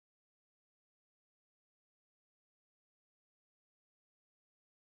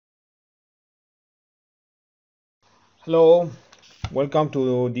Hello, welcome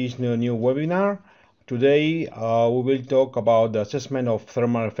to this new webinar. Today we will talk about the assessment of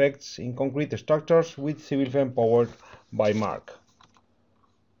thermal effects in concrete structures with CivilFEM powered by Mark.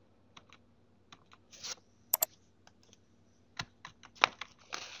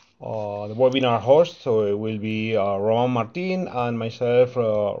 The webinar host will be Roman Martin and myself,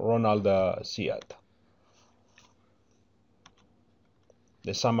 Ronald Siat.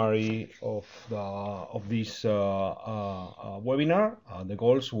 The summary of this webinar. The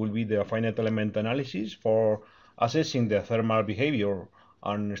goals will be the finite element analysis for assessing the thermal behavior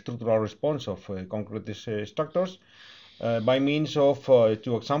and structural response of concrete structures by means of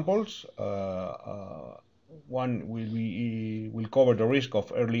two examples. One will cover the risk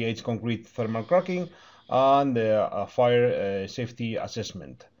of early age concrete thermal cracking and the fire safety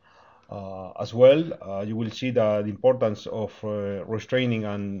assessment. As well, you will see the importance of restraining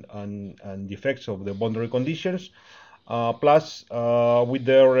and the effects of the boundary conditions, plus with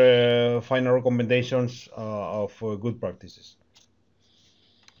their final recommendations of good practices.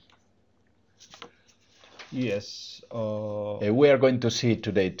 Yes. We are going to see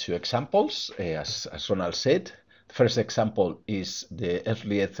today two examples, as Ronald said. The first example is the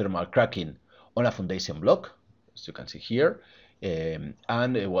early age thermal cracking on a foundation block, as you can see here.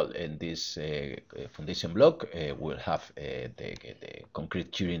 Well, in this foundation block, we'll have the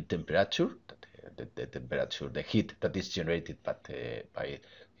concrete curing temperature, the temperature, the heat that is generated by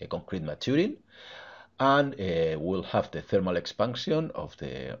concrete maturing, and we'll have the thermal expansion of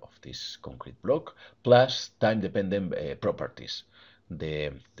this concrete block plus time-dependent properties.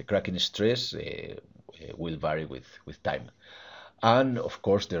 The cracking stress will vary with time. And of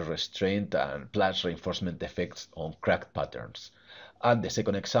course the restraint and plus reinforcement effects on crack patterns. And the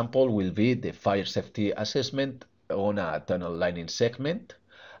second example will be the fire safety assessment on a tunnel lining segment,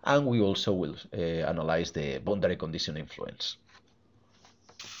 and we also will analyze the boundary condition influence.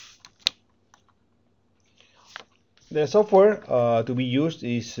 The software to be used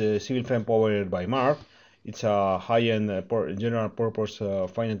is CivilFEM powered by Mark. It's a high-end general purpose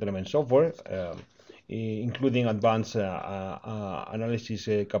finite element software, including advanced analysis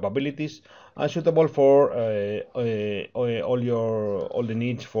capabilities, and suitable for all the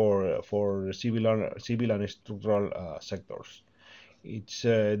needs for civil and structural sectors. It's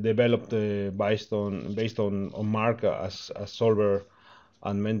developed based on Mark as solver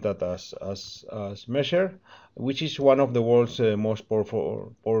and Mentat as measure, which is one of the world's most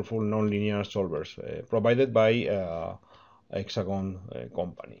powerful nonlinear solvers, provided by Hexagon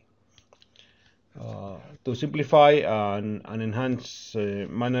company. To simplify and enhance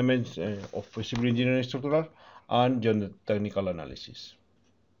management of civil engineering structural and geotechnical analysis.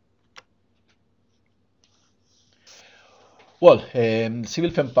 Well,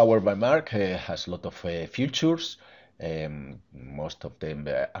 CivilFEM powered by Mark has a lot of features. Most of them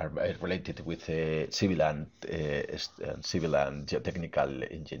are related with civil and geotechnical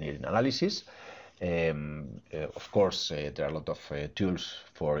engineering analysis. Of course, there are a lot of tools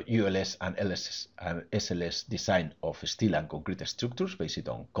for ULS and SLS design of steel and concrete structures based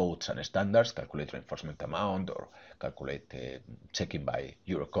on codes and standards, calculate reinforcement amount, or calculate checking by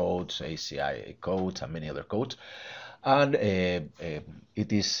Eurocodes, ACI codes, and many other codes. And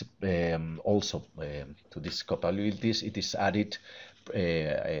it is also to these capabilities, it is added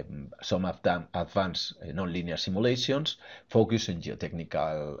some advanced nonlinear simulations focused on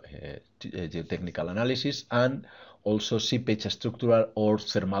geotechnical analysis, and also seepage structural or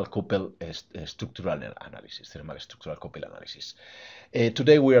thermal couple structural analysis, thermal structural couple analysis.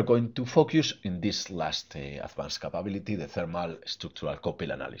 Today we are going to focus in this last advanced capability, the thermal structural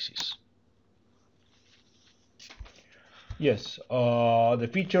couple analysis. Yes, the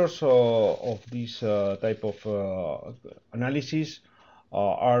features of this type of analysis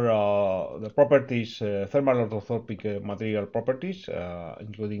are the properties, thermal orthotropic material properties,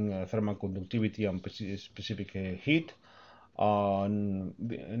 including thermal conductivity and specific heat,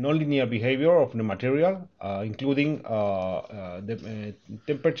 nonlinear behavior of the material, including the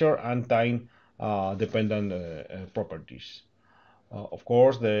temperature and time dependent properties. Of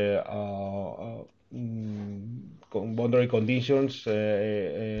course, the boundary conditions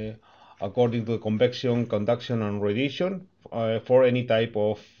according to convection, conduction, and radiation for any type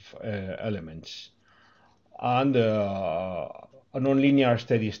of elements, and a nonlinear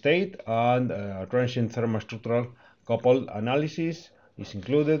steady state and transient thermostructural coupled analysis is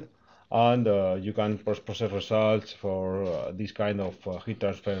included, and you can process results for this kind of heat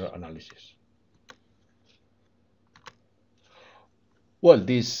transfer analysis. Well,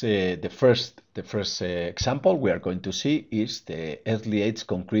 this the first example we are going to see is the early age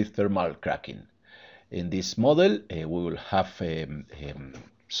concrete thermal cracking. In this model, we will have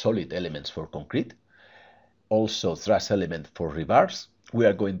solid elements for concrete, also thrust element for rebars. We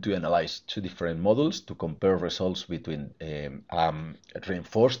are going to analyze two different models to compare results between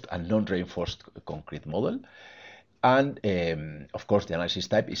reinforced and non-reinforced concrete model. And of course, the analysis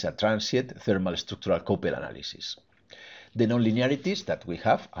type is a transient thermal structural couple analysis. The nonlinearities that we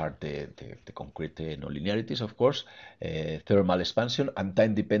have are the concrete nonlinearities, of course, thermal expansion and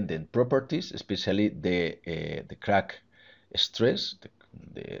time-dependent properties, especially the crack stress,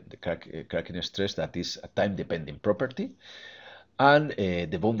 the cracking stress that is a time-dependent property. And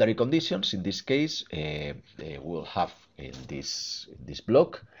the boundary conditions, in this case, we'll have in this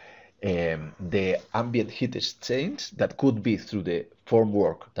block the ambient heat exchange that could be through the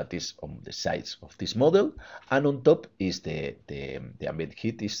formwork that is on the sides of this model, and on top is the ambient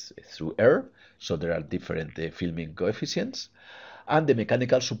heat is through air, so there are different filming coefficients, and the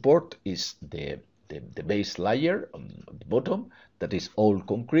mechanical support is the base layer on the bottom that is all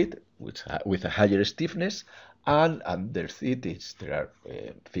concrete with a higher stiffness, and underneath it there are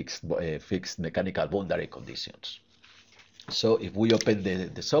fixed mechanical boundary conditions. So if we open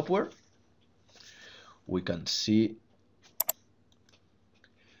the software, we can see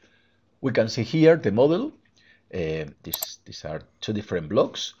here the model. These are two different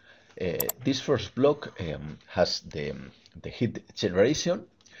blocks. This first block has the heat generation.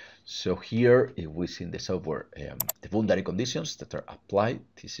 So here, if we see in the software the boundary conditions that are applied,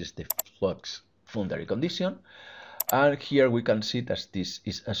 this is the flux boundary condition, and here we can see that this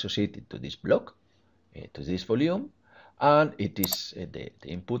is associated to this block, to this volume, and it is the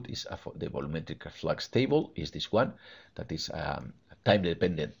input is the volumetric flux table is this one that is a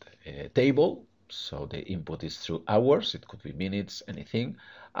time-dependent table. So the input is through hours, it could be minutes, anything,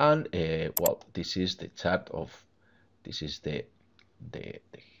 and well, this is the chart of the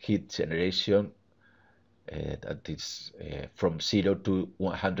heat generation that is from 0 to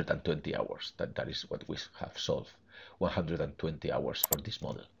 120 hours. That is what we have solved, 120 hours for this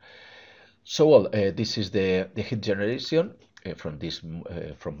model. So well, this is the heat generation from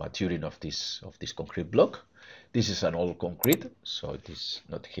maturing of this concrete block. This is an all concrete, so it is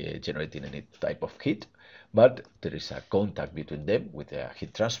not generating any type of heat, but there is a contact between them with a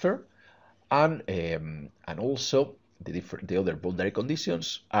heat transfer, and also the other boundary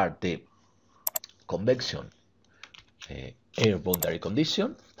conditions are the convection air boundary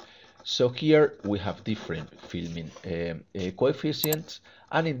condition. So here we have different filming coefficients,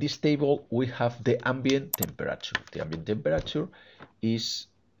 and in this table we have the ambient temperature. The ambient temperature is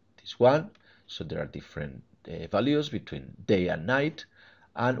this one, so there are different values between day and night,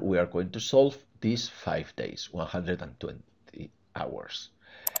 and we are going to solve these 5 days, 120 hours.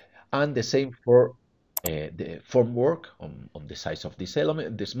 And the same for the formwork on the size of this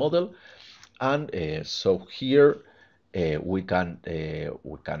element, this model, and so here we can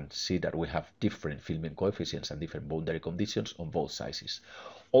see that we have different filming coefficients and different boundary conditions on both sizes.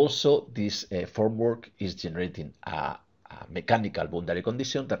 Also, this formwork is generating a mechanical boundary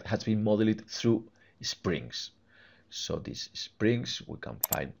condition that has been modeled through springs. So these springs, we can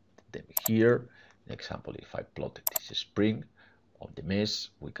find them here. For example, if I plot this spring on the mesh,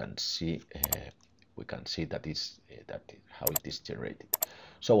 we can see that is how it is generated.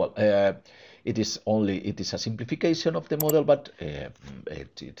 So well, it is a simplification of the model, but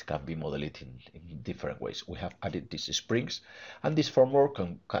it can be modeled in different ways. We have added these springs, and this formwork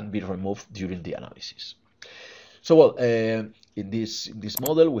can be removed during the analysis. So well, in this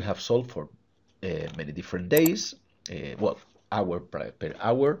model we have solved for many different days. Well, hour per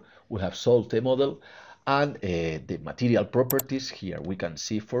hour we have solved the model, and the material properties here we can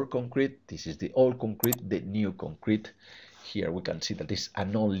see for concrete. This is the old concrete, the new concrete. Here we can see that this is a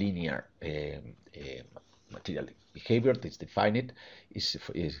non-linear material behavior. This is finite.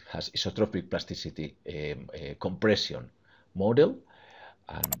 It has isotropic plasticity compression model,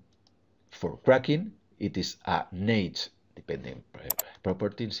 and for cracking it is a Nage dependent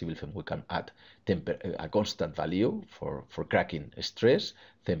property. In CivilFEM we can add a constant value for cracking stress,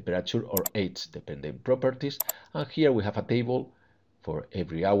 temperature, or age dependent properties, and here we have a table for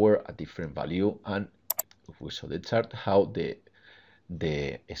every hour a different value, and we saw the chart how the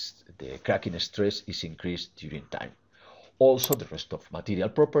cracking stress is increased during time. Also, the rest of material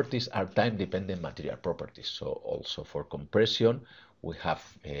properties are time-dependent material properties. So also for compression, we have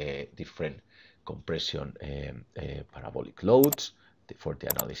different compression parabolic loads for the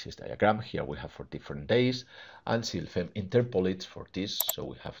analysis diagram. Here we have for different days, and CivilFEM interpolates for this. So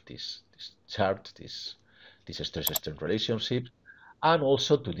we have this chart, this stress-strain relationship. And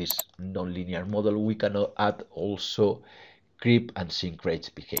also to this nonlinear model, we can add also creep and sink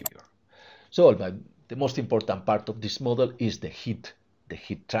rate behavior. So by The most important part of this model is the heat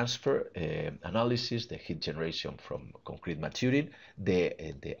transfer analysis, the heat generation from concrete maturing,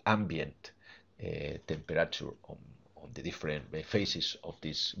 the ambient temperature on the different phases of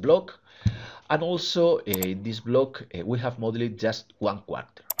this block, and also in this block we have modeled just one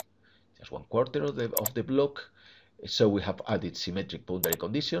quarter of the block. So we have added symmetric boundary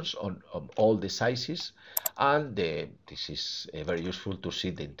conditions on all the sizes, and this is very useful to see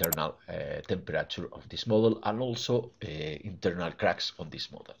the internal temperature of this model and also internal cracks on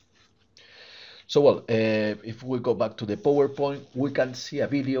this model. So well, if we go back to the PowerPoint, we can see a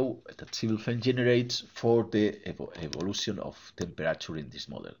video that CivilFEM generates for the evolution of temperature in this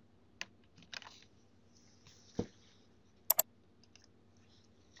model.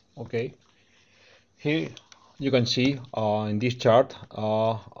 Okay, here you can see in this chart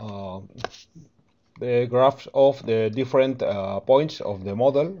the graphs of the different points of the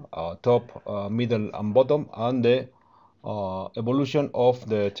model, top, middle and bottom, and the evolution of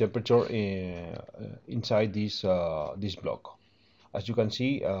the temperature inside this block. As you can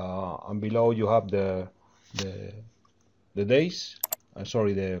see, and below you have the days,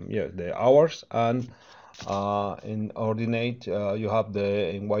 the hours, and in ordinate you have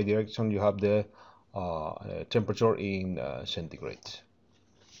in y direction you have the temperature in centigrade.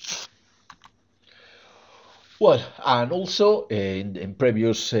 Well, and also in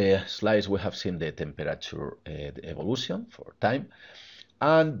previous slides we have seen the temperature the evolution for time,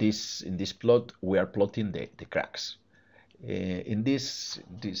 and in this plot we are plotting the cracks. In this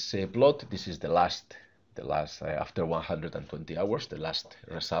plot, this is the last after 120 hours, the last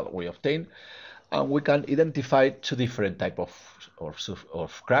result we obtained, and we can identify two different types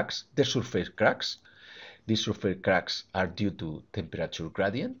of cracks. The surface cracks. These surface cracks are due to temperature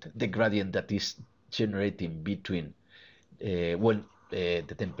gradient, the gradient that is generating between when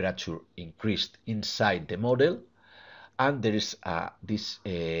the temperature increased inside the model, and there is this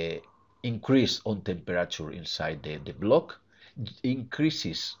increase on temperature inside the block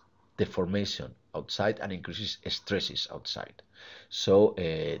increases deformation outside and increases stresses outside. So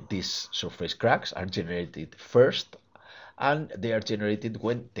these surface cracks are generated first, and they are generated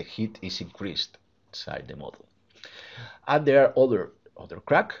when the heat is increased inside the model. And there are other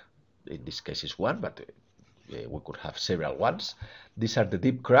cracks. In this case is one, but we could have several ones. These are the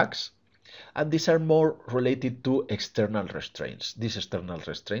deep cracks, and these are more related to external restraints. These external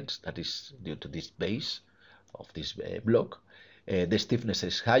restraints, that is due to this base of this block, the stiffness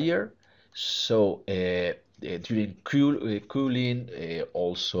is higher, so during cooling,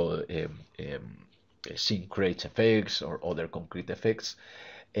 also sink rate effects or other concrete effects,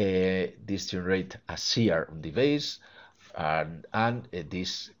 this generate a shear on the base, and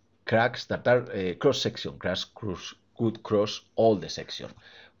these cracks that are cross-section cracks could cross all the section.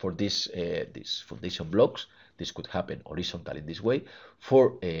 For these foundation blocks, this could happen horizontal in this way.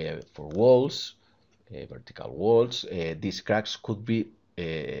 For walls, vertical walls, these cracks could be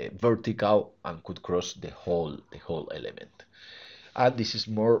vertical and could cross the whole element. And this is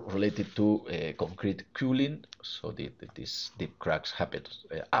more related to concrete cooling, so these deep cracks happen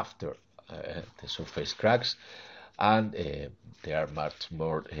after the surface cracks, and they are much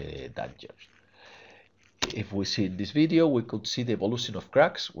more dangerous. If we see in this video, we could see the evolution of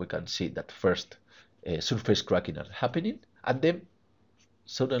cracks. We can see that first surface cracking are happening, and then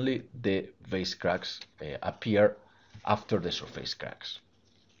suddenly the base cracks appear after the surface cracks.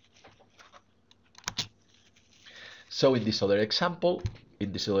 So in this other example,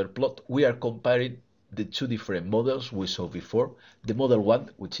 in this other plot, we are comparing the two different models we saw before. The model one,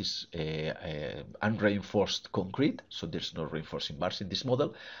 which is unreinforced concrete, so there's no reinforcing bars in this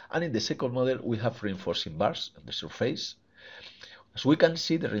model, and in the second model we have reinforcing bars on the surface. As we can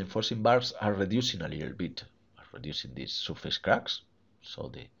see, the reinforcing bars are reducing a little bit, reducing these surface cracks, so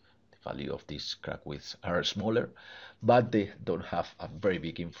the value of these crack widths are smaller, but they don't have a very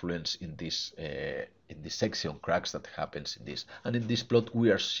big influence in this section cracks that happens in this. And in this plot we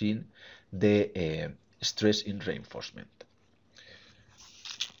are seeing the stress in reinforcement.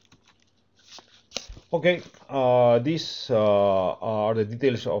 Okay, these are the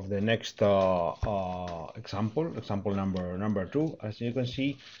details of the next example number 2. As you can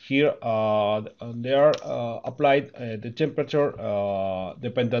see here, they are applied the temperature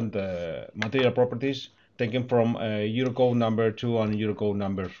dependent material properties taken from Eurocode number 2 and Eurocode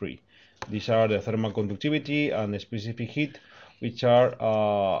number 3. These are the thermal conductivity and the specific heat, which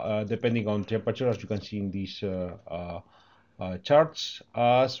are depending on temperature, as you can see in these charts,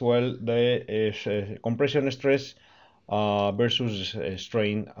 as well the compression stress versus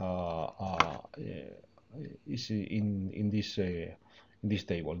strain is in this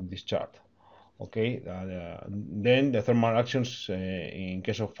table, in this chart. Okay, then the thermal actions in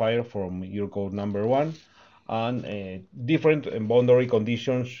case of fire from Eurocode number 1, and different boundary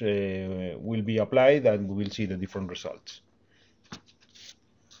conditions will be applied, and we will see the different results.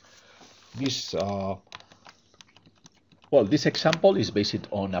 This this example is based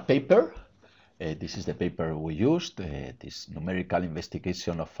on a paper. This is the paper we used, this numerical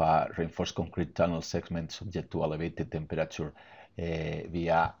investigation of a reinforced concrete tunnel segment subject to elevated temperature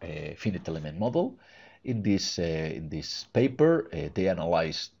via a finite element model. In this paper, they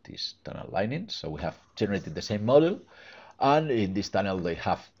analyzed this tunnel lining. So we have generated the same model, and in this tunnel they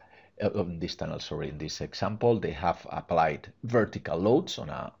have, in this example, they have applied vertical loads on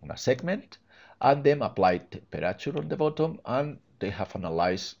a segment, and then applied temperature on the bottom, and they have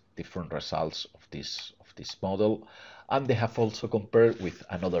analyzed different results of this model, and they have also compared with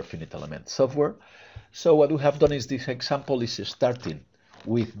another finite element software. So what we have done is this example is starting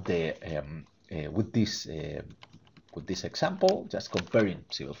with the with this example, just comparing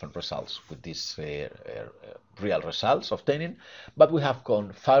CivilFEM results with these real results obtaining, but we have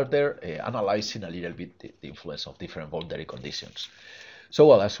gone further, analyzing a little bit the influence of different boundary conditions. So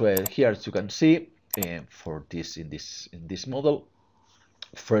well, as well here, as you can see, for this in this model,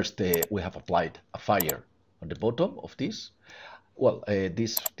 first we have applied a fire on the bottom of this. Well,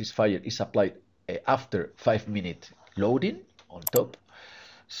 this fire is applied after 5-minute loading on top.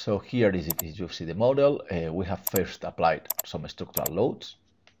 So here is it. As you see the model, we have first applied some structural loads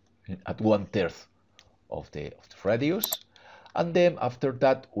at 1/3 of the radius, and then after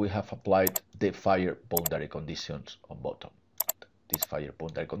that we have applied the fire boundary conditions on bottom. These fire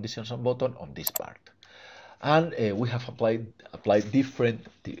boundary conditions on bottom on this part, and we have applied different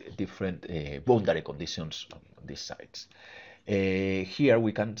boundary conditions on these sides. Here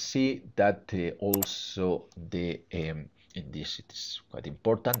we can see that also the in this it is quite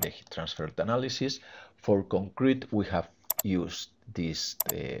important, the heat transfer analysis. For concrete we have used these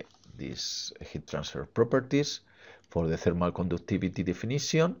heat transfer properties. For the thermal conductivity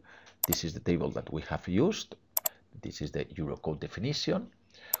definition, this is the table that we have used. This is the Eurocode definition.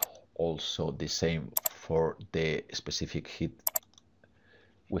 Also the same for the specific heat,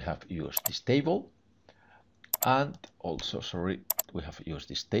 we have used this table, and also we have used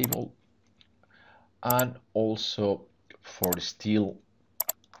this table, and also for steel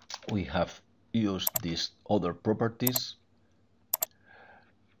we have used these other properties.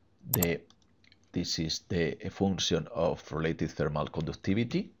 This is the function of related thermal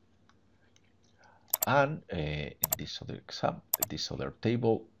conductivity, and in this other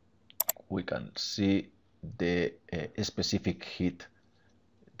table we can see the specific heat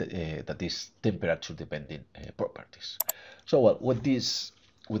that is temperature dependent properties. So well, with this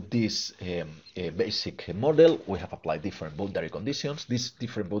basic model, we have applied different boundary conditions. These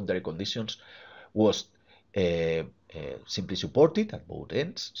different boundary conditions was simply supported at both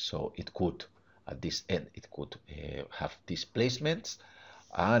ends, so it could, at this end, it could have displacements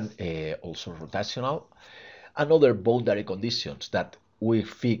and also rotational. Another boundary conditions that we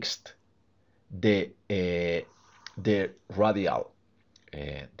fixed the radial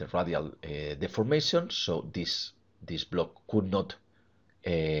deformation, so this block could not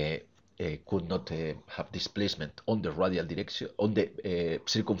have displacement on the radial direction, on the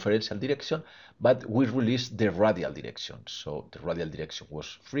circumferential direction, but we released the radial direction, so the radial direction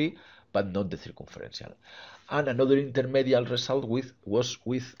was free but not the circumferential. And another intermediate result was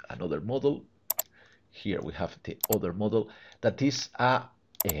with another model. Here we have the other model that is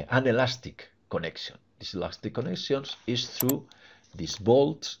an elastic connection. This elastic connection is through these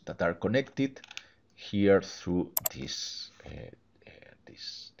bolts that are connected here through these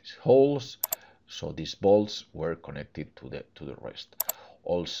holes. So these bolts were connected to the rest.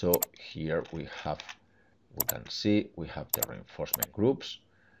 Also here we can see we have the reinforcement groups,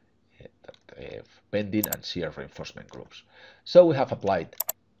 bending and shear reinforcement groups. So we have applied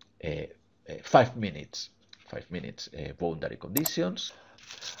 5 minutes boundary conditions.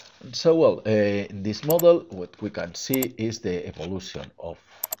 And so well, in this model, what we can see is the evolution of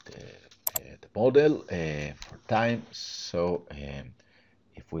the model for time. So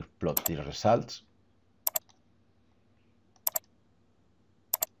if we plot the results,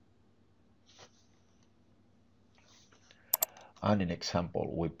 and in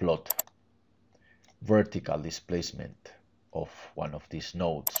example we plot vertical displacement of one of these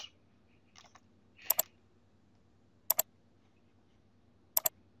nodes,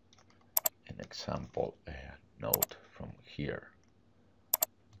 an example node from here,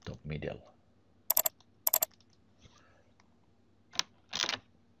 top middle,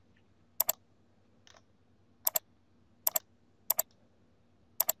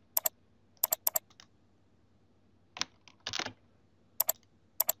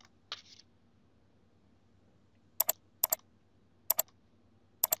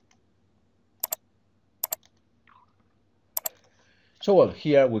 So well,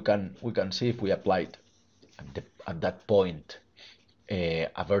 here we can see if we applied at that point a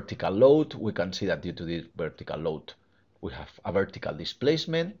vertical load. We can see that due to this vertical load, we have a vertical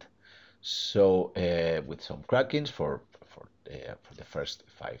displacement. So with some crackings for the first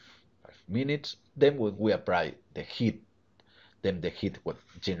five minutes, then when we apply the heat, then the heat what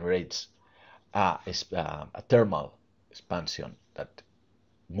generates a thermal expansion that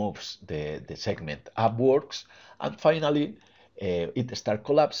moves the segment upwards, and finally it starts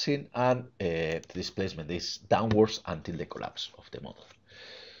collapsing, and the displacement is downwards until the collapse of the model.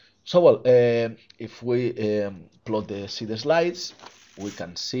 So well, if we see the slides, we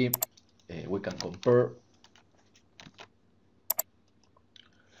can see, we can compare.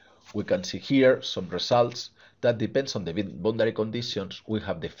 We can see here some results that depends on the boundary conditions. We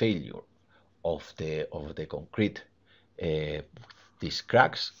have the failure of the concrete, these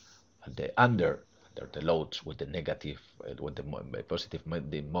cracks under the loads with the negative, when the positive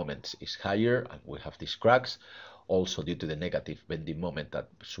bending moment is higher, and we have these cracks. Also due to the negative bending moment that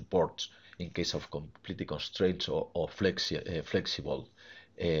supports in case of completely constraints or flexible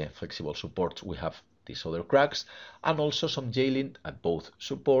supports, we have these other cracks, and also some yielding at both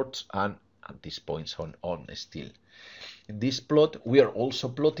supports and at these points on steel. In this plot, we are also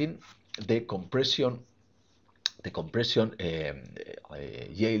plotting the compression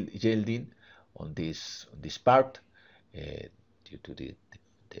yielding on this part due to the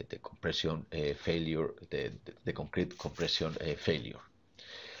compression failure, the concrete compression failure.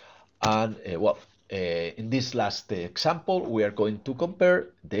 And well, in this last example, we are going to compare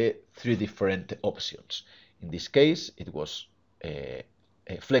the three different options. In this case, it was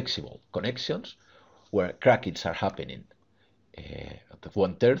flexible connections where crackings are happening at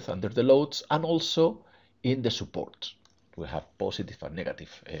 1/3 under the loads, and also in the supports. We have positive and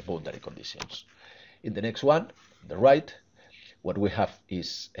negative boundary conditions. In the next one, on the right, what we have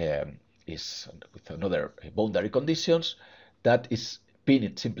is with another boundary conditions that is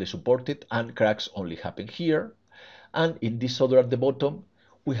pin simply supported and cracks only happen here. And in this other at the bottom,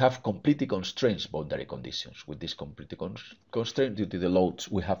 we have completely constrained boundary conditions. With this completely constrained due to the loads,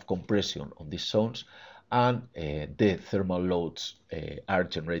 we have compression on these zones, and the thermal loads are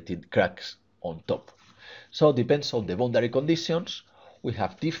generating cracks on top. So depends on the boundary conditions. We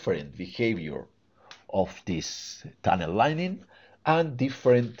have different behavior of this tunnel lining, and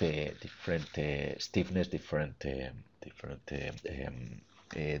different stiffness, different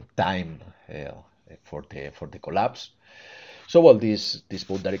time for the collapse. So well, these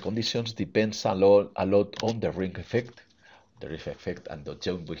boundary conditions depends a lot on the ring effect, and the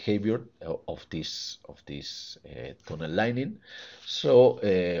joint behavior of this tunnel lining. So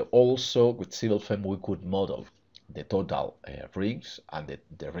also with CivilFEM we could model the total rings and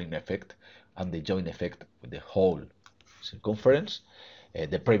the ring effect and the joint effect with the whole circumference.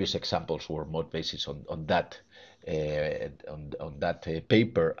 The previous examples were more based on that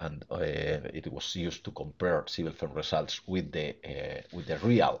paper, and it was used to compare CivilFEM results with the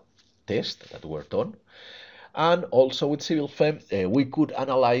real test that were done. And also with CivilFEM, we could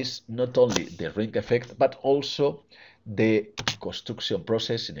analyze not only the ring effect but also the construction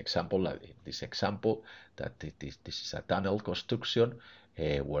process. In example, like in this example, that this is a tunnel construction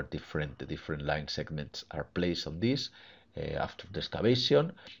where different line segments are placed on this after the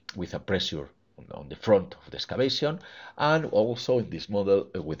excavation with a pressure on the front of the excavation. And also in this model,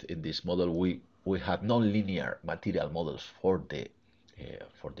 we had non-linear material models for the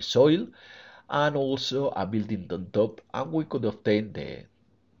soil, and also a building on top, and we could obtain the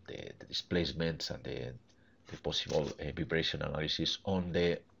displacements and the possible vibration analysis on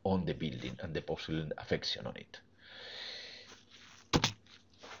the building and the possible affection on it.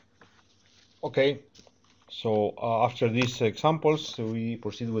 Okay, so after these examples, we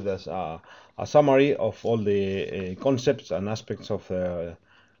proceed with a summary of all the concepts and aspects of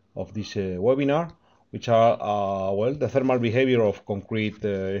this webinar, which are well, the thermal behavior of concrete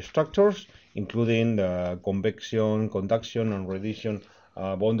structures, including the convection, conduction, and radiation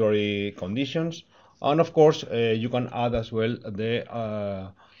boundary conditions, and of course you can add as well the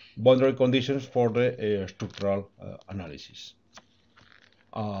boundary conditions for the structural analysis.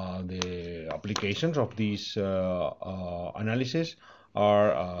 The applications of these analysis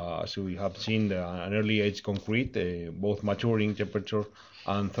are, as we have seen, an early age concrete, both maturing temperature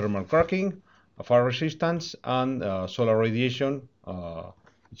and thermal cracking, fire resistance, and solar radiation,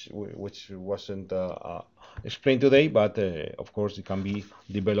 which wasn't explained today, but of course it can be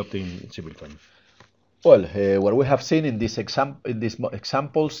developed in CivilFEM. Well, what we have seen in these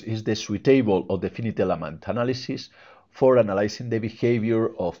examples is the suitable or definite element analysis for analyzing the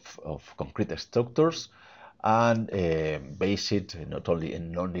behavior of concrete structures and base it not only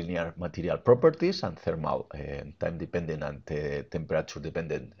in nonlinear material properties and thermal time-dependent and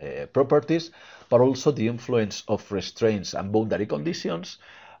temperature-dependent properties, but also the influence of restraints and boundary conditions,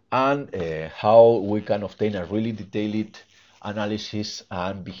 and how we can obtain a really detailed analysis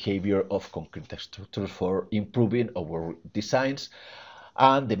and behavior of concrete structures for improving our designs.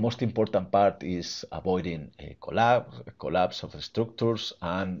 And the most important part is avoiding collapse of the structures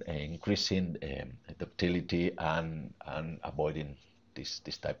and increasing ductility and avoiding this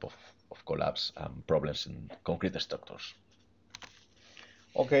type of collapse and problems in concrete structures.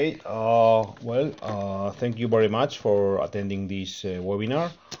 Okay, thank you very much for attending this webinar.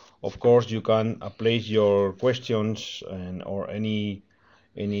 Of course, you can place your questions or any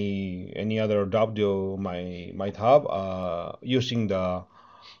other doubt you might have using the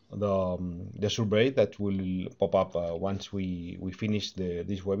survey that will pop up once we finish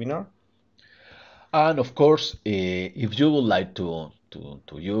this webinar. And of course, if you would like to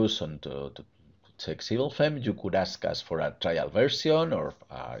use and to check CivilFEM, you could ask us for a trial version or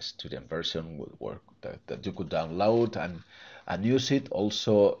a student version that you could download and use it.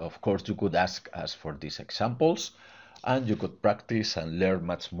 Also, of course, you could ask us for these examples, and you could practice and learn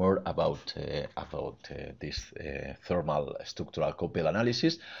much more about this thermal structural coupled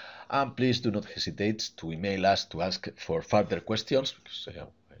analysis. And please do not hesitate to email us to ask for further questions, because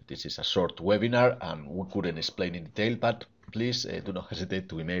this is a short webinar and we couldn't explain in detail, but please do not hesitate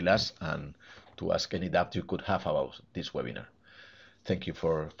to email us and to ask any doubt you could have about this webinar. Thank you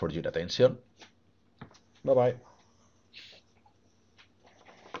for your attention. Bye-bye.